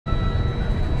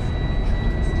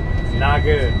Not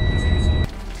good.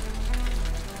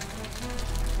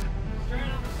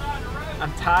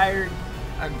 I'm tired.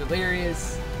 I'm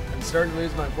delirious. I'm starting to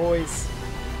lose my voice.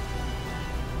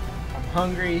 I'm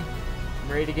hungry.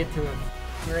 I'm ready to get to a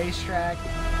racetrack.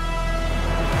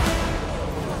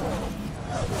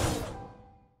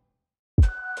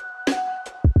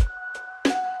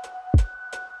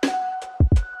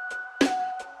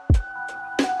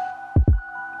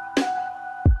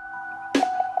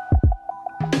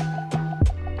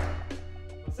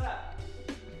 What's up?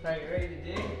 Are you ready to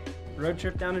dig? Road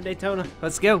trip down to Daytona.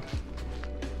 Let's go.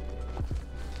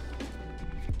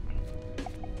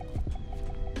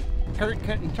 Kurt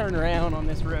couldn't turn around on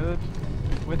this road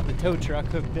with the tow truck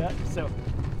hooked up, so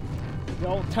the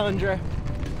old Tundra,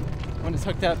 when it's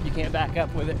hooked up, you can't back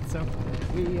up with it. So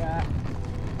we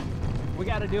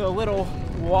got to do a little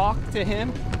walk to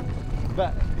him,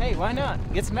 but hey, why not?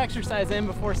 Get some exercise in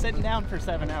before sitting down for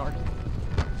 7 hours.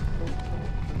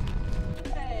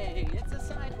 Hey, it's a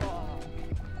sidewalk.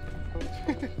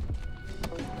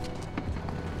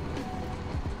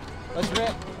 Let's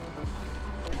rip.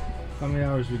 How many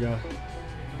hours we got?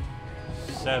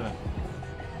 7.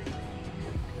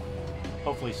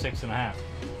 Hopefully 6.5.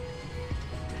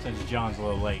 Since John's a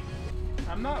little late.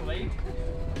 I'm not late.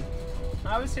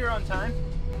 I was here on time.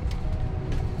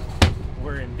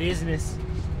 We're in business.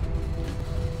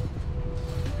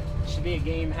 Should be a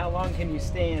game. How long can you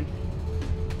stand?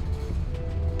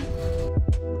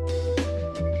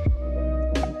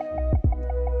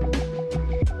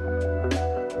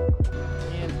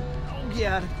 And, oh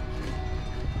God.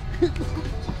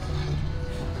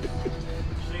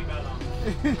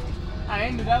 I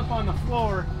ended up on the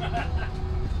floor.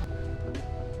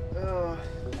 Oh,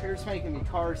 hair's making me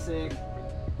car sick.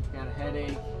 Got a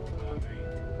headache. I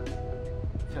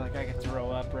feel like I could throw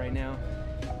up right now.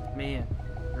 Man,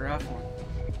 rough one.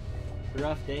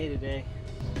 Rough day today.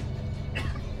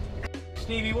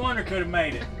 Stevie Wonder could have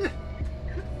made it.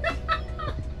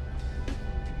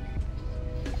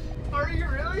 Are you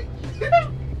really?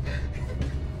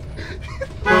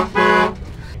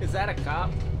 Is that a cop?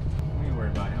 We ain't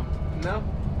worried about him. No?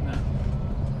 No.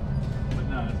 But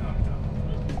no, it's not a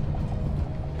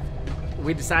cop.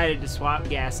 We decided to swap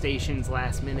gas stations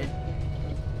last minute.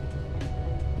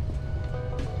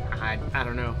 I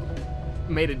don't know.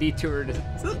 Made a detour to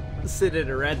sit at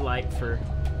a red light for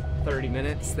 30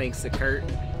 minutes thanks to Kurt.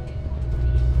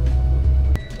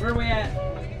 Where are we at,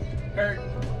 Kurt?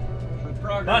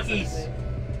 Progress. Buc-ee's.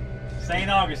 St.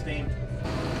 Augustine.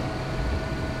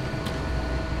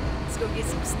 Let's go get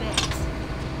some snacks.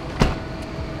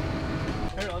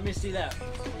 Here, let me see that.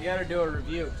 You gotta do a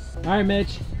review. All right,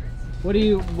 Mitch.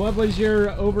 What was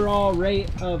your overall rate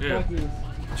of Buc-ee's?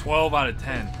 12 out of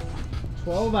 10.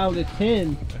 12 out of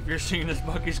 10. If you're seeing this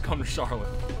Buc-ee's, come to Charlotte.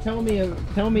 Tell me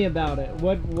about it.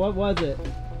 What was it?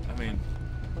 I mean,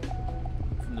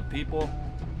 from the people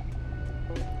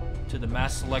to the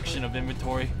mass selection of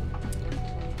inventory,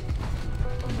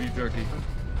 and beef jerky.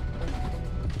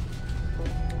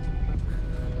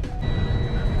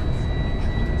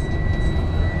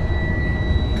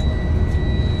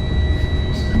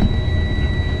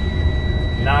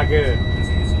 Not good.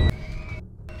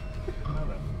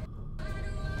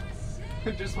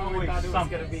 Just when we thought it was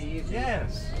gonna be easy.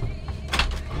 Yes.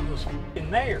 He was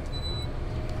in there.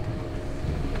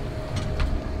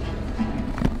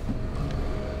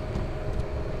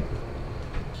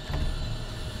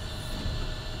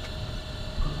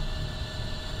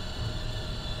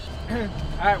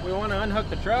 Alright, we want to unhook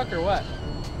the truck or what?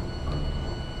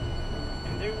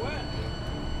 And do what?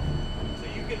 So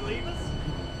you can leave us?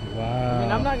 Wow. I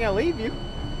mean, I'm not gonna leave you.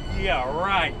 Yeah,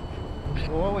 right.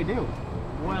 Well, what do we do?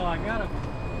 Well, I gotta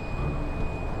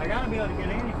be able to get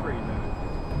antifreeze in it.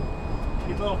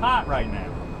 It's a little hot right now.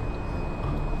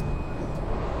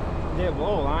 Did it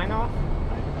blow a line off?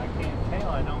 I can't tell.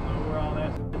 I don't know where all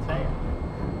that's at.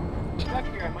 Stuck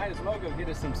here, I might as well go get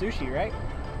us some sushi, right?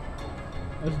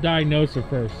 Let's diagnose it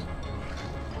first.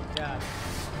 God.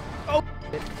 Oh!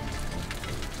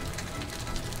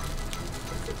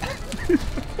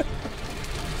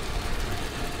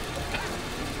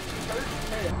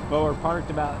 Well, we're parked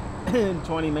about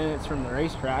 20 minutes from the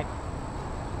racetrack.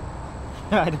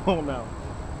 I don't know.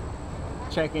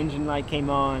 Check engine light came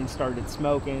on, started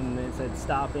smoking, and it said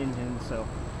stop engine, so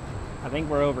I think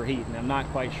we're overheating. I'm not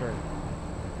quite sure.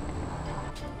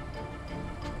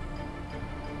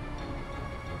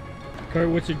 Kurt,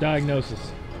 what's your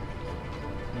diagnosis?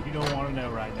 You don't want to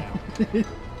know right now.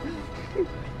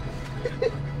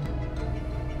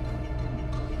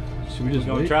 Should we just We're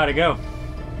going wait? to try to go.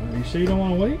 Are you sure you don't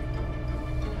want to wait?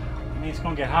 I mean, it's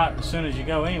going to get hot as soon as you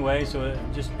go anyway, so it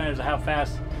just depends on how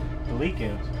fast The leak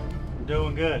is. We're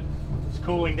doing good. It's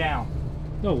cooling down.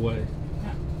 No way.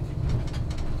 Yeah.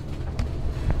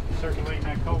 Circulating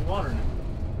that cold water now.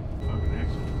 Fucking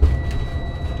excellent.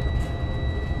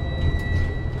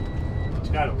 It's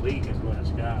got a leak is what it's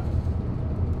got.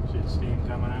 See the steam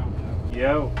coming out?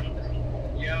 Yo.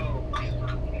 Yo.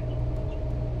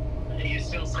 Are you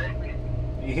still sick?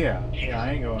 Yeah,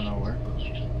 I ain't going nowhere.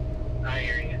 I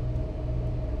hear you.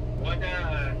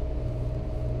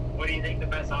 What do you think the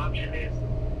best option is?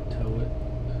 Tow it.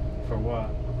 For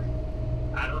what?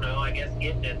 I don't know, I guess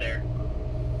getting it there.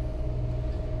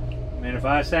 I mean, if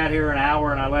I sat here an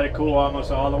hour and I let it cool almost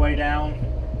all the way down,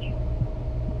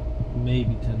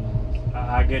 Maybe 10 miles.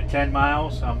 I get 10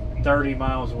 miles, I'm 30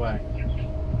 miles away.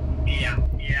 Yeah,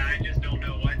 I just don't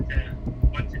know what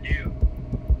to do.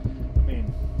 I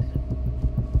mean,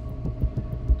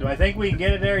 do I think we can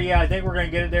get it there? Yeah, I think we're going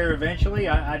to get it there eventually.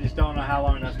 I just don't know how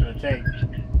long that's going to take.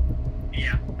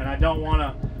 Yeah. And I don't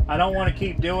want to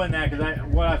keep doing that because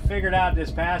what I figured out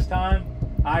this past time,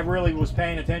 I really was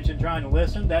paying attention, trying to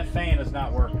listen. That fan is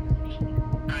not working.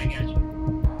 I got you.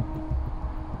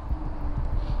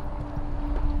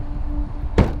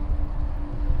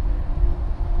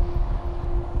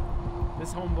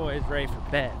 This homeboy is ready for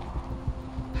bed.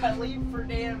 I leave for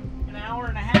damn an hour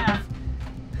and a half,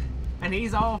 and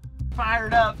he's all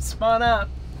fired up, spun up.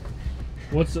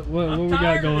 What we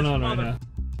got going on right now?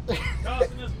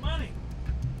 Costing us money.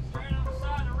 Straight on the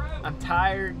side of the road. I'm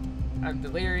tired. I'm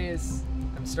delirious.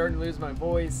 I'm starting to lose my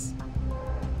voice.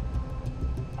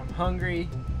 I'm hungry.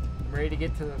 I'm ready to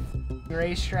get to the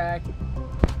racetrack.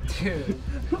 Dude.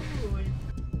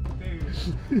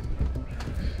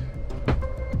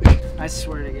 I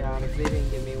swear to God, if they didn't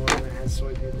give me one that has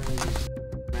soy paper, I'm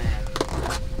mad.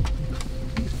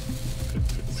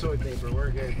 Soy paper, we're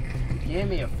good. Give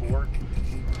me a fork,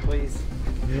 please.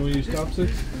 You know when you stop sick?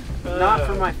 Not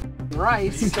for my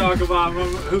rice. You talk about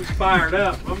who's fired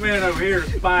up. My man over here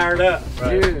is fired up.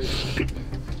 Right? Dude,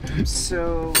 I'm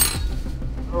so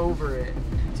over it.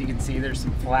 As you can see, there's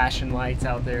some flashing lights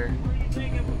out there. What do you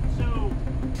think it was so?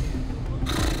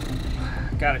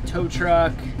 Got a tow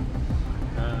truck.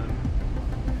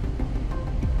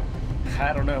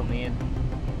 I don't know, man.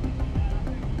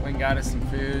 Went and got us some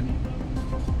food.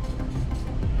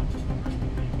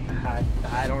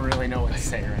 I don't really know what to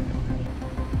say right now.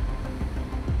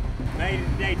 Made it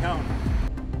in Daytona.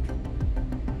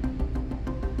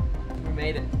 We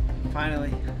made it,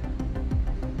 finally.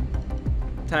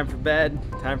 Time for bed,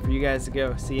 time for you guys to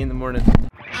go. See you in the morning.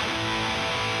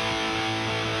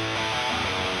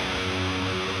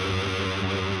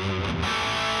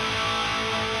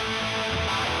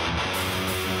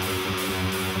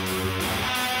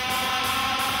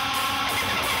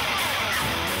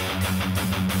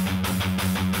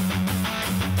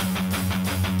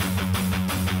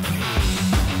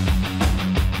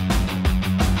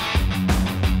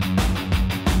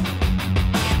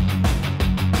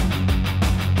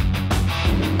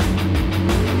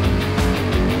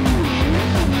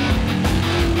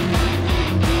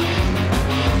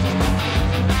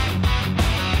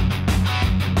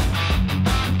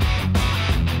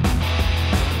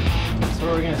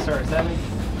 We're gonna start at 7,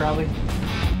 probably.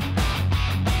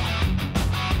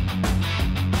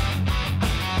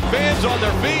 Fans on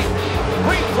their feet.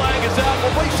 Green flag is out.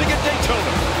 We're racing at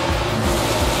Daytona.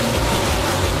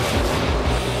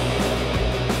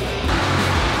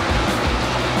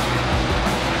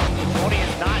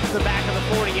 Is not to the back of the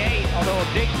 48, although a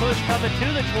big push coming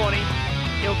to the 20.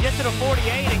 He'll get to the 48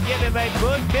 and give him a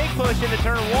big push into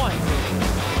turn 1.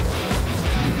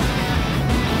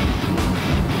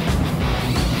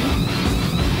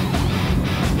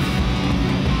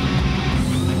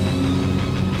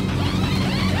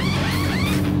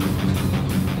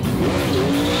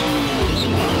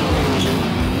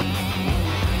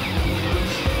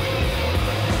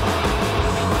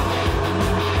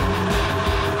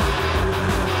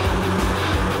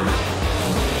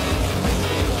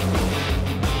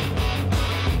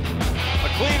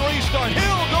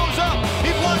 Hill goes up. He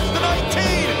blocks the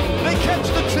 19. They catch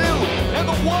the 2, and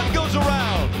the 1 goes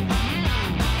around.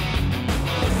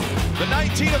 The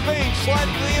 19 of Bain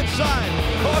sliding to the inside.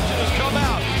 Caution has come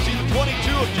out. You see the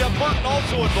 22 of Jeff Burton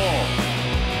also involved.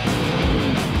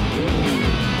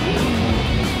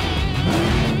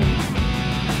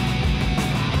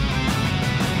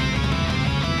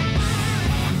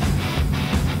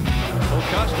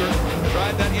 Custer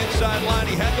tried that inside line.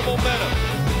 He had the momentum.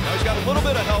 Now he's got a little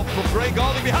bit of help from Greg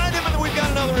Gauldy behind him, and then we've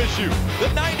got another issue. The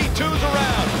 92's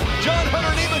around. John Hunter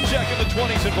Nemechek in the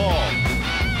 20s involved.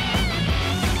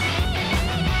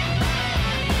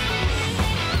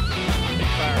 Big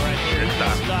fire right here.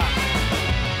 Stop.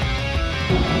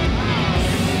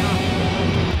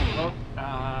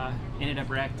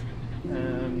 correct.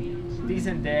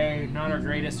 Decent day, not our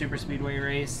greatest super speedway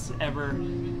race ever,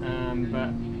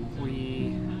 but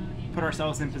we put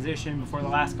ourselves in position before the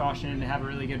last caution to have a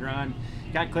really good run.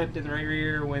 Got clipped in the right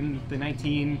rear when the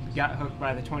 19 got hooked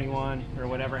by the 21 or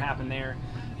whatever happened there.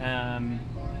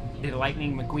 Did a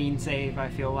Lightning McQueen save, I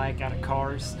feel like, out of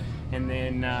cars, and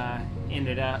then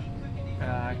ended up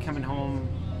coming home,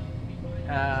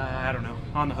 I don't know,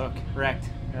 on the hook, wrecked,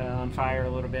 on fire a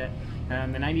little bit.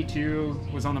 The 92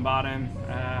 was on the bottom.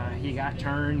 He got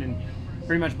turned and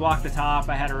pretty much blocked the top.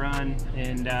 I had to run,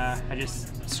 and I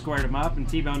just squared him up and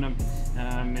T-boned him,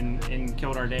 and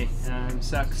killed our day.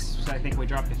 Sucks. I think we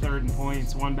dropped to 3rd in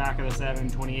points, 1 back of the 7,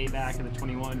 28 back of the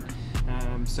 21.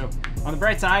 So on the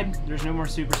bright side, there's no more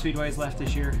super speedways left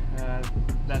this year.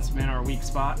 That's been our weak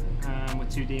spot, with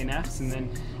 2 DNFs and then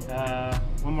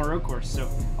 1 more road course. So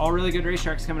all really good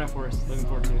racetracks coming up for us. Looking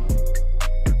forward to it.